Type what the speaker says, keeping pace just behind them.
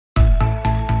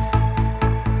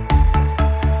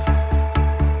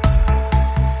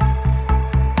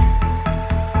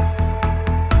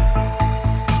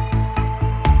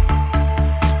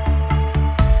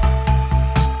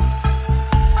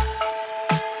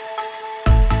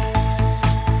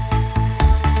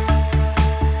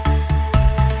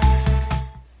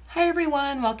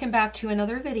everyone, welcome back to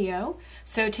another video.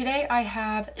 So today I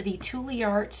have the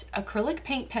TOOLI-ART acrylic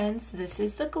paint pens. This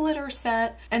is the glitter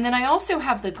set, and then I also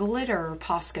have the glitter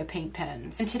Posca paint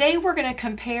pens. And today we're going to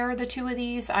compare the two of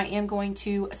these. I am going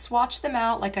to swatch them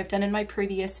out like I've done in my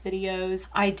previous videos.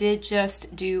 I did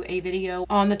just do a video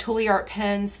on the TOOLI-ART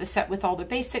pens, the set with all the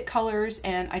basic colors,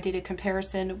 and I did a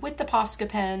comparison with the Posca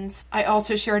pens. I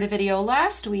also shared a video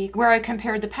last week where I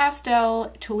compared the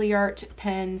pastel TOOLI-ART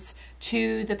pens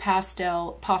to the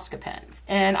pastel Posca pens,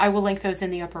 and I will link those in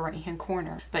the upper right hand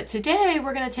corner. But today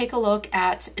we're going to take a look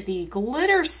at the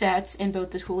glitter sets in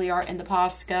both the TOOLI-ART and the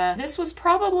Posca. This was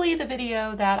probably the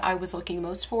video that I was looking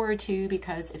most forward to,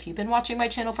 because if you've been watching my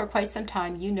channel for quite some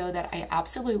time, you know that I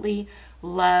absolutely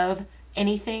love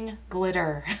anything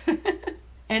glitter.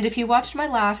 And if you watched my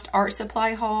last art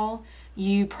supply haul,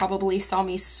 you probably saw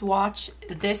me swatch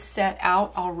this set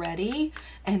out already,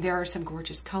 and there are some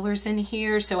gorgeous colors in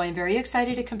here, so I'm very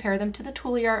excited to compare them to the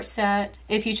TOOLI-ART set.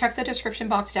 If you check the description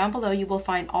box down below, you will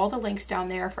find all the links down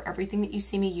there for everything that you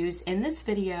see me use in this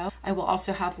video. I will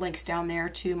also have links down there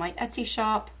to my Etsy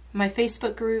shop, my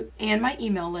Facebook group, and my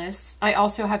email list. I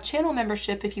also have channel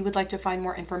membership. If you would like to find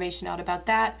more information out about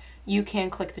that, you can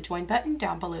click the join button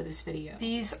down below this video.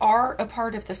 These are a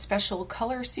part of the special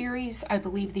color series. I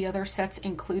believe the other sets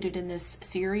included in this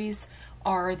series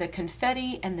are the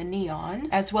confetti and the neon,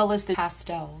 as well as the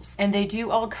pastels. And they do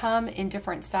all come in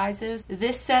different sizes.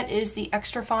 This set is the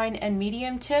extra fine and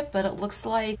medium tip, but it looks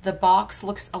like the box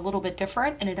looks a little bit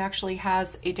different, and it actually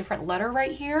has a different letter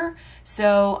right here.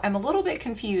 So I'm a little bit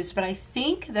confused, but I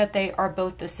think that they are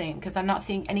both the same, because I'm not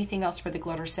seeing anything else for the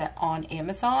glitter set on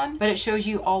Amazon. But it shows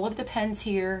you all of the pens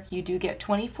here. You do get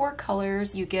 24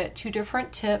 colors. You get 2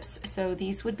 different tips. So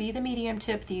these would be the medium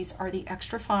tip. These are the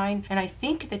extra fine. And I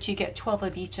think that you get 12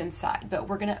 of each inside, but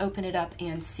we're going to open it up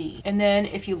and see. And then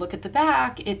if you look at the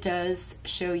back, it does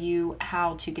show you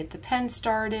how to get the pen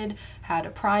started, how to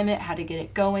prime it, how to get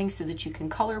it going so that you can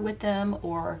color with them,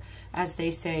 or as they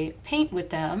say, paint with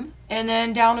them. And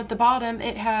then down at the bottom,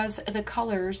 it has the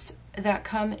colors that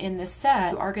come in the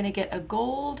set. You are going to get a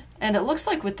gold, and it looks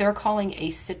like what they're calling a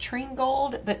citrine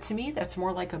gold, but to me that's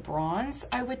more like a bronze,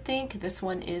 I would think. This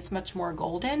one is much more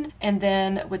golden. And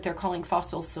then what they're calling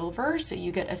fossil silver, so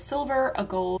you get a silver, a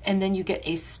gold, and then you get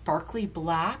a sparkly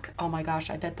black. Oh my gosh,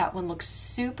 I bet that one looks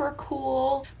super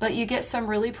cool. But you get some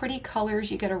really pretty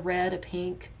colors. You get a red, a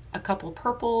pink, a couple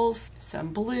purples,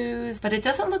 some blues, but it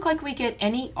doesn't look like we get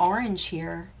any orange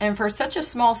here. And for such a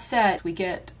small set, we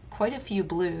get quite a few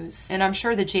blues, and I'm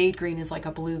sure the jade green is like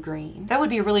a blue green. That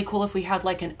would be really cool if we had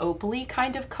like an opaly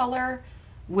kind of color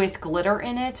with glitter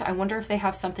in it. I wonder if they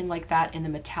have something like that in the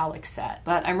metallic set,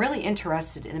 but I'm really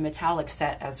interested in the metallic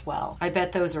set as well. I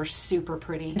bet those are super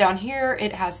pretty. Down here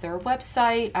it has their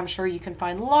website. I'm sure you can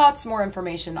find lots more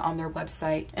information on their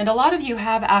website. And a lot of you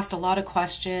have asked a lot of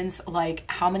questions like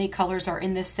how many colors are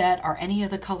in this set? Are any of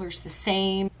the colors the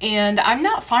same? And I'm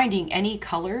not finding any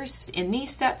colors in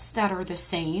these sets that are the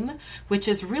same, which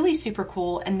is really super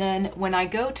cool. And then when I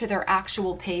go to their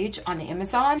actual page on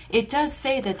Amazon, it does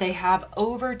say that they have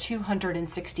over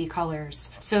 260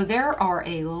 colors. So there are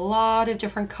a lot of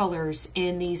different colors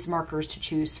in these markers to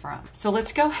choose from. So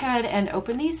let's go ahead and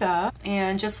open these up.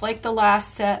 And just like the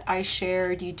last set I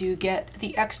shared, you do get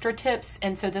the extra tips.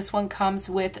 And so this one comes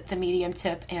with the medium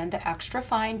tip and the extra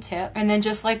fine tip. And then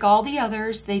just like all the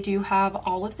others, they do have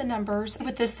all of the numbers.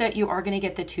 With this set, you are going to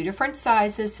get the 2 different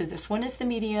sizes. So this one is the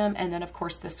medium, and then of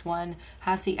course this one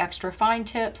has the extra fine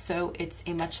tip, so it's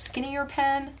a much skinnier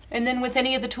pen. And then with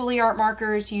any of the TOOLI-ART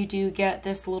markers, you do get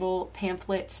this little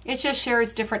pamphlet. It just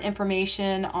shares different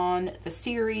information on the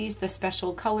series. The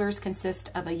special colors consist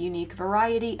of a unique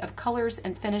variety of colors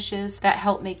and finishes that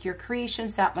help make your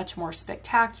creations that much more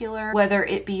spectacular, whether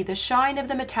it be the shine of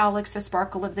the metallics, the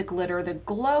sparkle of the glitter, the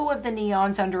glow of the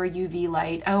neons under a UV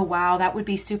light. Oh wow, that would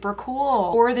be super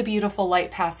cool. Or the beautiful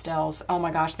light pastels. Oh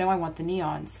my gosh, no, I want the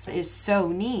neons. It is so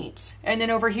neat. And then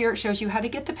over here it shows you how to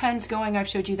get the pens going. I've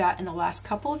showed you that in the last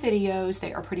couple of videos.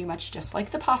 They are pretty much just like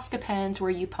the Posca pens,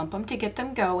 where you pump them to get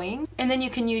them going. And then you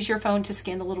can use your phone to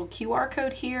scan the little QR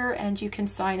code here, and you can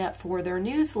sign up for their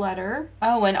newsletter.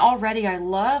 Oh, and already I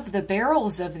love the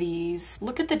barrels of these.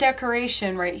 Look at the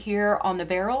decoration right here on the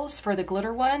barrels for the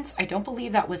glitter ones. I don't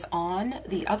believe that was on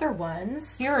the other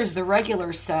ones. Here is the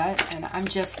regular set, and I'm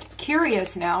just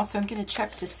curious now, so I'm going to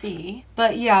check to see.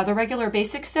 But yeah, the regular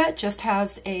basic set just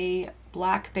has a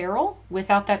black barrel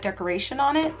without that decoration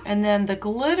on it. And then the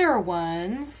glitter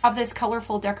ones have this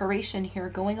colorful decoration here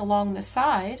going along the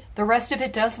side. The rest of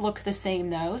it does look the same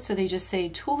though. So they just say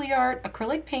TOOLI-ART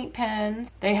acrylic paint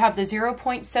pens. They have the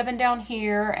 0.7 down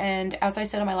here. And as I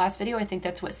said in my last video, I think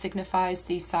that's what signifies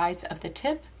the size of the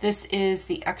tip. This is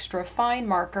the extra fine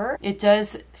marker. It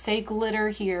does say glitter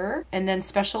here and then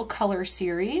special color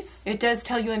series. It does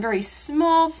tell you in very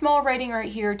small writing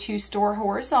right here to store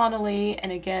horizontally.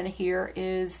 And again, here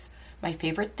is my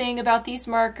favorite thing about these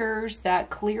markers,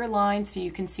 that clear line so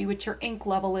you can see what your ink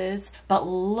level is. But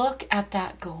look at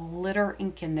that glitter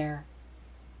ink in there.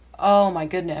 Oh my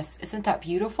goodness, isn't that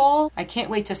beautiful? I can't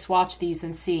wait to swatch these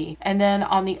and see. And then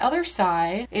on the other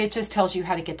side, it just tells you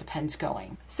how to get the pens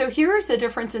going. So here's the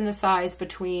difference in the size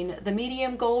between the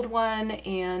medium gold one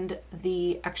and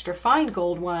the extra fine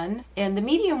gold one. And the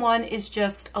medium one is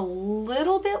just a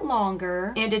little bit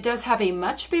longer, and it does have a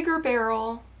much bigger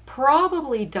barrel,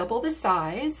 probably double the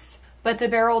size. But the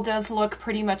barrel does look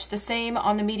pretty much the same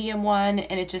on the medium one,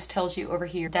 and it just tells you over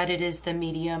here that it is the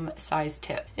medium size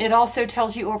tip. It also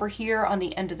tells you over here on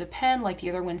the end of the pen, like the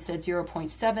other one said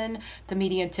 0.7, the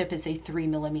medium tip is a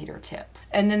 3mm tip.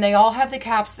 And then they all have the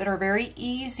caps that are very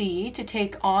easy to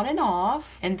take on and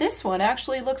off. And this one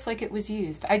actually looks like it was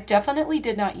used. I definitely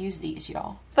did not use these,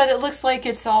 y'all. But it looks like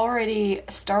it's already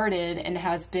started and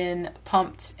has been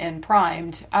pumped and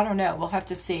primed. I don't know, we'll have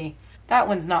to see. That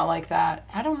one's not like that.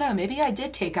 I don't know, maybe I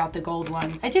did take out the gold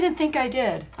one. I didn't think I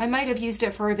did. I might have used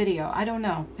it for a video. I don't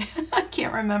know. I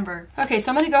can't remember. Okay, so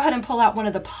I'm gonna go ahead and pull out one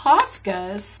of the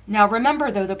Poscas. Now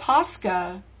remember though, the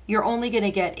Posca, you're only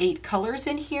gonna get 8 colors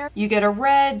in here. You get a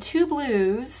red, 2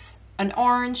 blues, an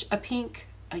orange, a pink,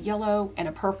 a yellow, and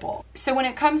a purple. So when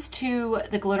it comes to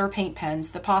the glitter paint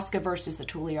pens, the Posca versus the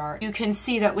TOOLI-ART, you can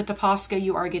see that with the Posca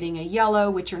you are getting a yellow,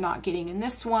 which you're not getting in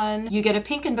this one. You get a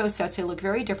pink in both sets. They look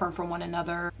very different from one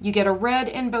another. You get a red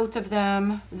in both of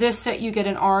them. This set you get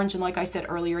an orange, and like I said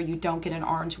earlier, you don't get an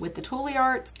orange with the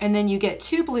TOOLI-ART. And then you get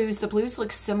 2 blues. The blues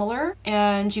look similar,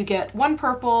 and you get 1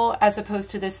 purple as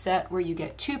opposed to this set where you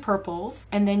get 2 purples.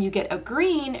 And then you get a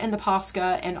green in the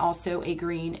Posca and also a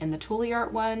green in the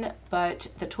TOOLI-ART one, but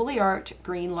the TOOLI-ART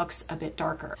green looks a bit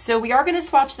darker. So we are going to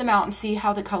swatch them out and see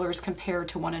how the colors compare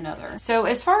to one another. So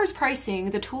as far as pricing,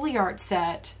 the TOOLI-ART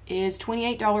set is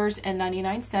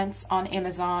 $28.99 on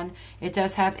Amazon. It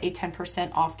does have a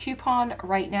 10% off coupon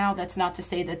right now. That's not to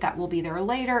say that that will be there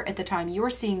later at the time you're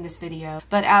seeing this video,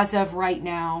 but as of right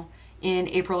now, in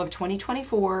April of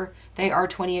 2024, they are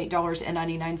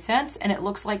 $28.99, and it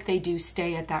looks like they do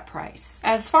stay at that price.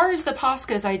 As far as the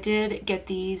Poscas, I did get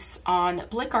these on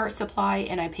Blick Art Supply,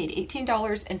 and I paid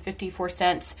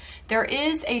 $18.54. There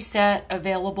is a set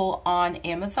available on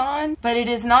Amazon, but it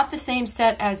is not the same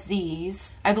set as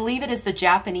these. I believe it is the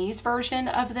Japanese version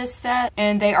of this set,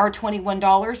 and they are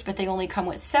 $21, but they only come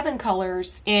with 7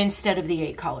 colors instead of the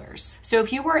 8 colors. So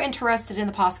if you were interested in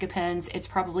the Posca pens, it's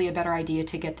probably a better idea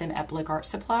to get them at Blick Art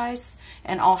Supplies,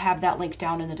 and I'll have that link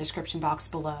down in the description box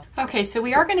below. Okay, so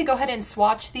we are going to go ahead and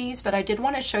swatch these, but I did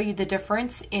want to show you the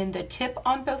difference in the tip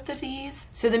on both of these.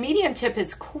 So the medium tip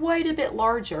is quite a bit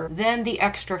larger than the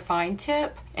extra fine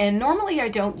tip, and normally I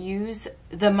don't use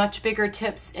the much bigger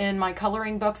tips in my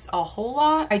coloring books a whole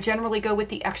lot. I generally go with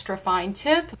the extra fine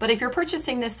tip, but if you're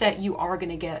purchasing this set, you are going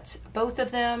to get both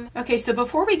of them. Okay, so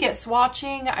before we get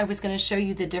swatching, I was going to show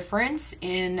you the difference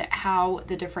in how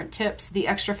the different tips, the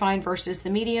extra fine versus the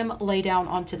medium, lay down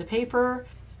onto the paper.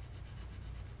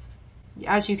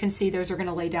 As you can see, those are going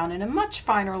to lay down in a much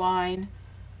finer line.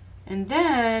 And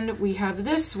then we have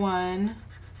this one,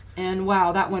 and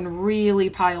wow, that one really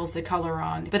piles the color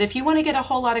on. But if you want to get a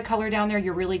whole lot of color down there,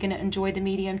 you're really going to enjoy the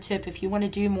medium tip. If you want to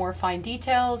do more fine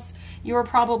details, you're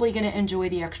probably going to enjoy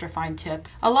the extra fine tip.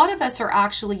 A lot of us are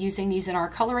actually using these in our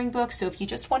coloring books, so if you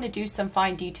just want to do some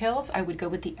fine details, I would go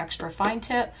with the extra fine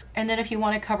tip. And then if you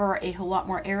want to cover a whole lot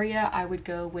more area, I would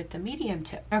go with the medium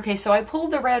tip. Okay, so I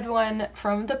pulled the red one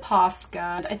from the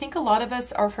Posca. I think a lot of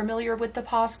us are familiar with the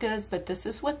Poscas, but this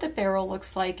is what the barrel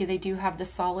looks like. They do have the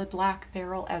solid black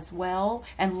barrel as well.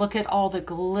 And look at all the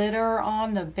glitter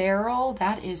on the barrel.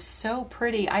 That is so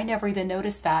pretty. I never even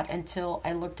noticed that until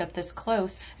I looked up this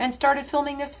close and started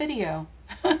filming this video.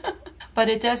 But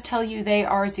it does tell you they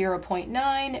are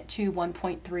 0.9 to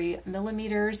 1.3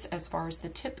 millimeters as far as the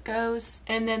tip goes.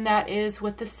 And then that is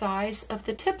what the size of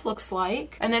the tip looks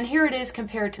like. And then here it is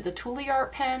compared to the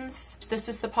TOOLI-ART pens. This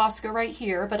is the Posca right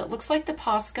here, but it looks like the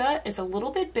Posca is a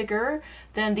little bit bigger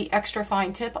than the extra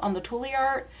fine tip on the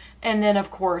TOOLI-ART. And then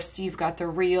of course you've got the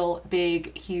real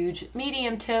big, huge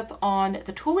medium tip on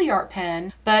the TOOLI-ART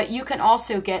pen, but you can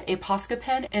also get a Posca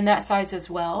pen in that size as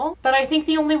well. But I think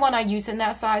the only one I use in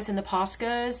that size in the Posca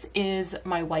Poscas is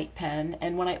my white pen.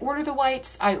 And when I order the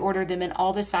whites, I order them in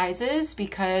all the sizes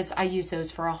because I use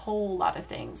those for a whole lot of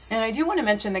things. And I do want to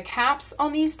mention the caps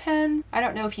on these pens. I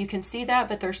don't know if you can see that,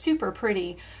 but they're super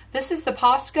pretty. This is the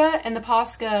Posca, and the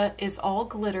Posca is all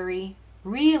glittery.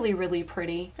 Really, really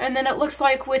pretty. And then it looks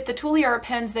like with the TOOLI-ART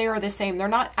pens, they are the same. They're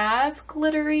not as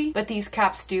glittery, but these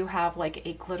caps do have like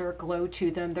a glitter glow to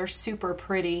them. They're super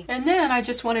pretty. And then I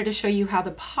just wanted to show you how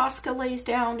the Posca lays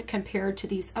down compared to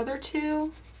these other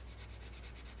two.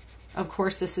 Of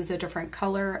course, this is a different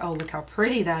color. Oh, look how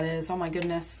pretty that is. Oh my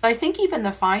goodness. I think even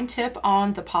the fine tip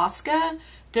on the Posca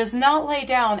does not lay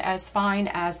down as fine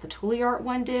as the TOOLI-ART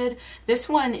one did. This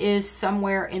one is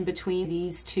somewhere in between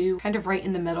these two, kind of right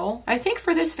in the middle. I think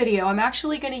for this video, I'm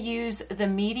actually going to use the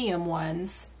medium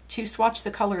ones to swatch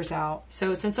the colors out.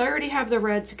 So since I already have the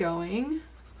reds going,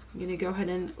 I'm gonna go ahead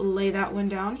and lay that one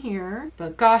down here.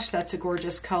 But gosh, that's a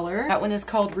gorgeous color. That one is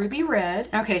called Ruby Red.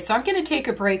 Okay, so I'm gonna take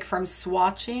a break from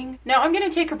swatching. Now I'm gonna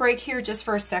take a break here just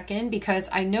for a second because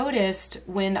I noticed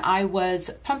when I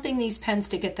was pumping these pens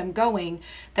to get them going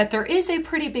that there is a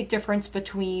pretty big difference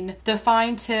between the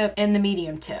fine tip and the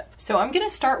medium tip. So I'm gonna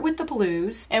start with the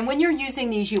blues. And when you're using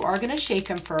these, you are gonna shake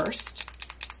them first.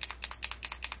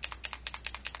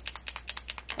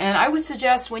 And I would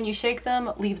suggest when you shake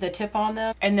them, leave the tip on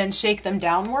them and then shake them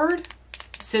downward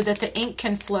so that the ink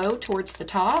can flow towards the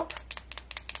top.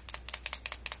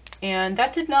 And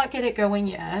that did not get it going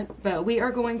yet, but we are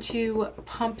going to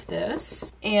pump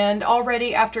this. And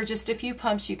already after just a few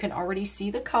pumps, you can already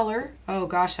see the color. Oh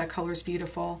gosh, that color is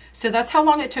beautiful. So that's how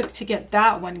long it took to get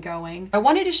that one going. I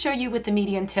wanted to show you with the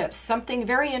medium tips, something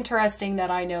very interesting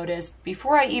that I noticed.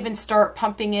 Before I even start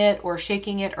pumping it or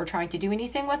shaking it or trying to do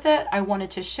anything with it, I wanted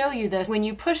to show you this. When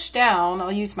you push down,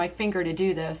 I'll use my finger to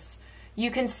do this. You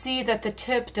can see that the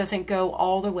tip doesn't go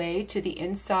all the way to the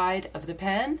inside of the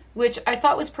pen, which I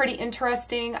thought was pretty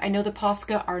interesting. I know the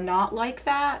Posca are not like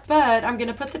that, but I'm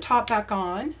gonna put the top back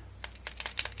on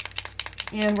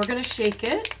and we're gonna shake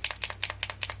it.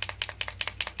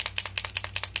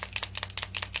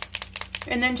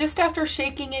 And then just after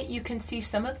shaking it, you can see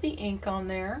some of the ink on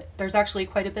there. There's actually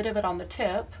quite a bit of it on the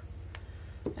tip.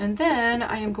 And then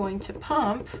I am going to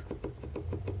pump.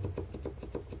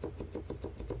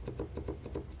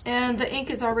 And the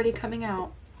ink is already coming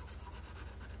out.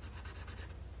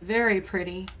 Very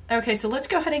pretty. Okay, so let's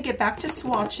go ahead and get back to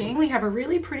swatching. We have a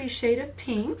really pretty shade of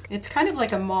pink. It's kind of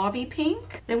like a mauvey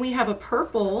pink. Then we have a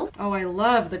purple. Oh, I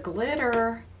love the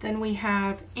glitter. Then we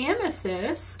have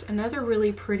amethyst, another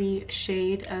really pretty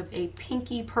shade of a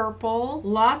pinky purple.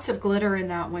 Lots of glitter in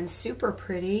that one, super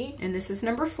pretty. And this is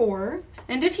number 4.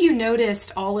 And if you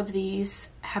noticed, all of these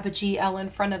have a GL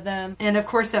in front of them. And of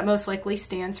course, that most likely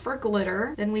stands for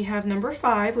glitter. Then we have number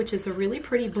 5, which is a really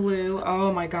pretty blue.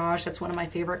 Oh my gosh, that's one of my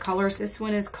favorite colors. This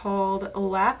one is called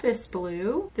Lapis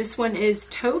Blue. This one is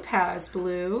Topaz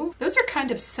Blue. Those are kind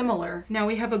of similar. Now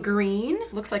we have a green,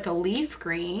 looks like a leaf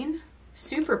green.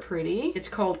 Super pretty. It's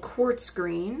called Quartz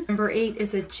Green. Number 8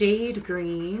 is a Jade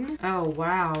Green. Oh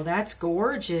wow, that's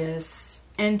gorgeous.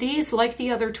 And these, like the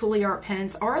other TOOLI-ART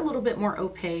pens, are a little bit more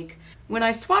opaque. When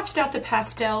I swatched out the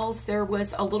pastels, there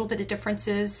was a little bit of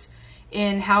differences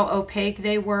in how opaque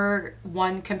they were,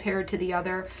 one compared to the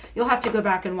other. You'll have to go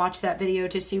back and watch that video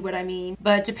to see what I mean.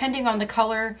 But depending on the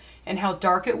color and how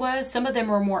dark it was, some of them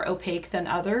were more opaque than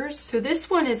others. So this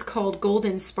one is called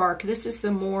Golden Spark. This is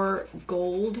the more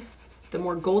gold, the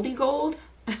more goldy gold.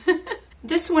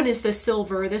 This one is the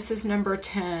silver. This is number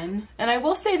 10. And I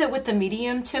will say that with the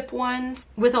medium tip ones,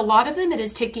 with a lot of them, it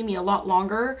is taking me a lot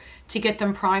longer to get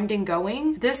them primed and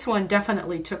going. This one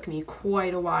definitely took me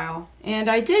quite a while. And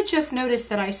I did just notice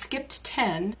that I skipped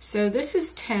 10. So this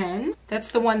is 10. That's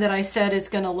the one that I said is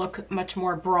gonna look much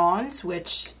more bronze,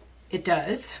 which it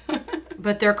does.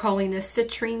 But they're calling this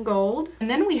citrine gold. And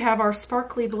then we have our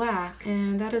sparkly black,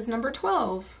 and that is number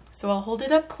 12. So I'll hold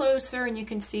it up closer and you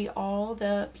can see all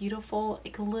the beautiful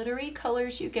glittery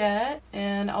colors you get.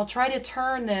 And I'll try to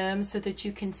turn them so that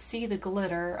you can see the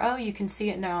glitter. Oh, you can see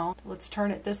it now. Let's turn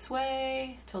it this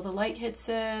way till the light hits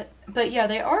it. But yeah,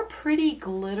 they are pretty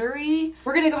glittery.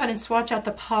 We're gonna go ahead and swatch out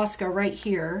the Posca right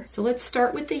here. So let's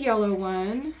start with the yellow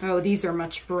one. Oh, these are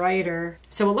much brighter.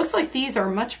 So it looks like these are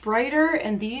much brighter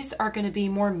and these are gonna be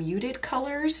more muted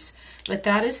colors. But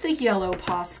that is the yellow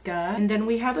Posca. And then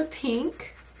we have a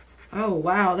pink. Oh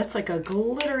wow, that's like a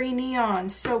glittery neon,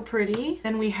 so pretty.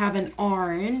 Then we have an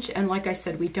orange, and like I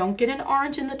said, we don't get an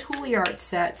orange in the TOOLI-ART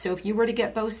set, so if you were to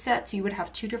get both sets, you would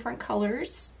have 2 different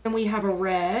colors. Then we have a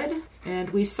red, and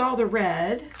we saw the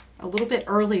red a little bit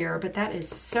earlier, but that is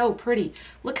so pretty.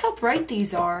 Look how bright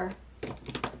these are.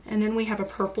 And then we have a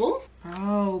purple.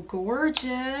 Oh,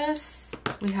 gorgeous.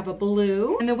 We have a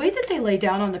blue. And the way that they lay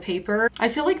down on the paper, I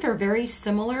feel like they're very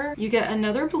similar. You get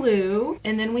another blue,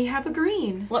 and then we have a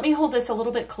green. Let me hold this a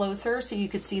little bit closer so you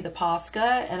could see the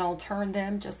Posca, and I'll turn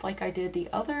them just like I did the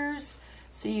others,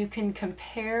 so you can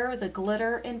compare the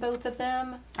glitter in both of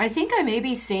them. I think I may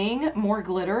be seeing more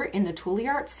glitter in the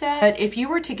TOOLI-ART set, but if you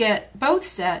were to get both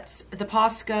sets, the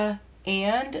Posca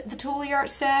and the TOOLI-ART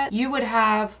set, you would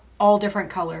have all different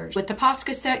colors. With the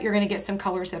Posca set, you're going to get some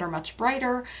colors that are much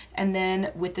brighter, and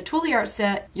then with the TOOLI-ART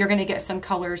set, you're going to get some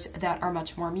colors that are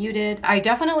much more muted. I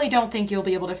definitely don't think you'll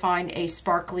be able to find a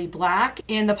sparkly black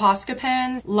in the Posca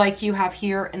pens like you have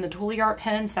here in the TOOLI-ART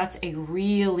pens. That's a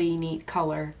really neat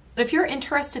color. But if you're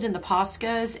interested in the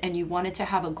Poscas and you wanted to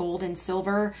have a gold and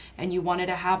silver and you wanted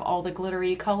to have all the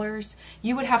glittery colors,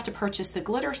 you would have to purchase the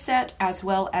glitter set as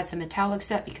well as the metallic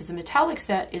set, because the metallic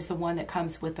set is the one that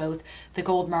comes with both the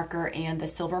gold marker and the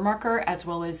silver marker, as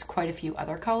well as quite a few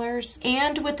other colors.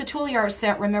 And with the TOOLI-ART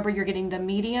set, remember you're getting the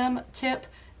medium tip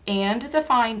and the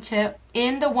fine tip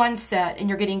in the one set, and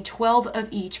you're getting 12 of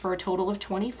each for a total of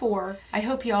 24. I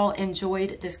hope y'all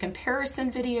enjoyed this comparison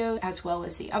video as well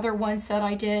as the other ones that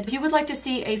I did. If you would like to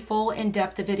see a full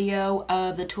in-depth video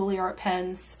of the TOOLI-ART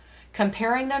pens,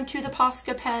 comparing them to the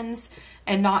Posca pens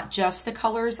and not just the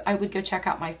colors, I would go check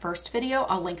out my first video.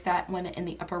 I'll link that one in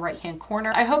the upper right hand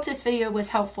corner. I hope this video was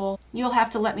helpful. You'll have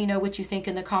to let me know what you think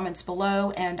in the comments below,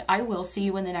 and I will see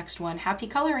you in the next one. Happy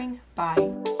coloring.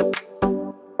 Bye.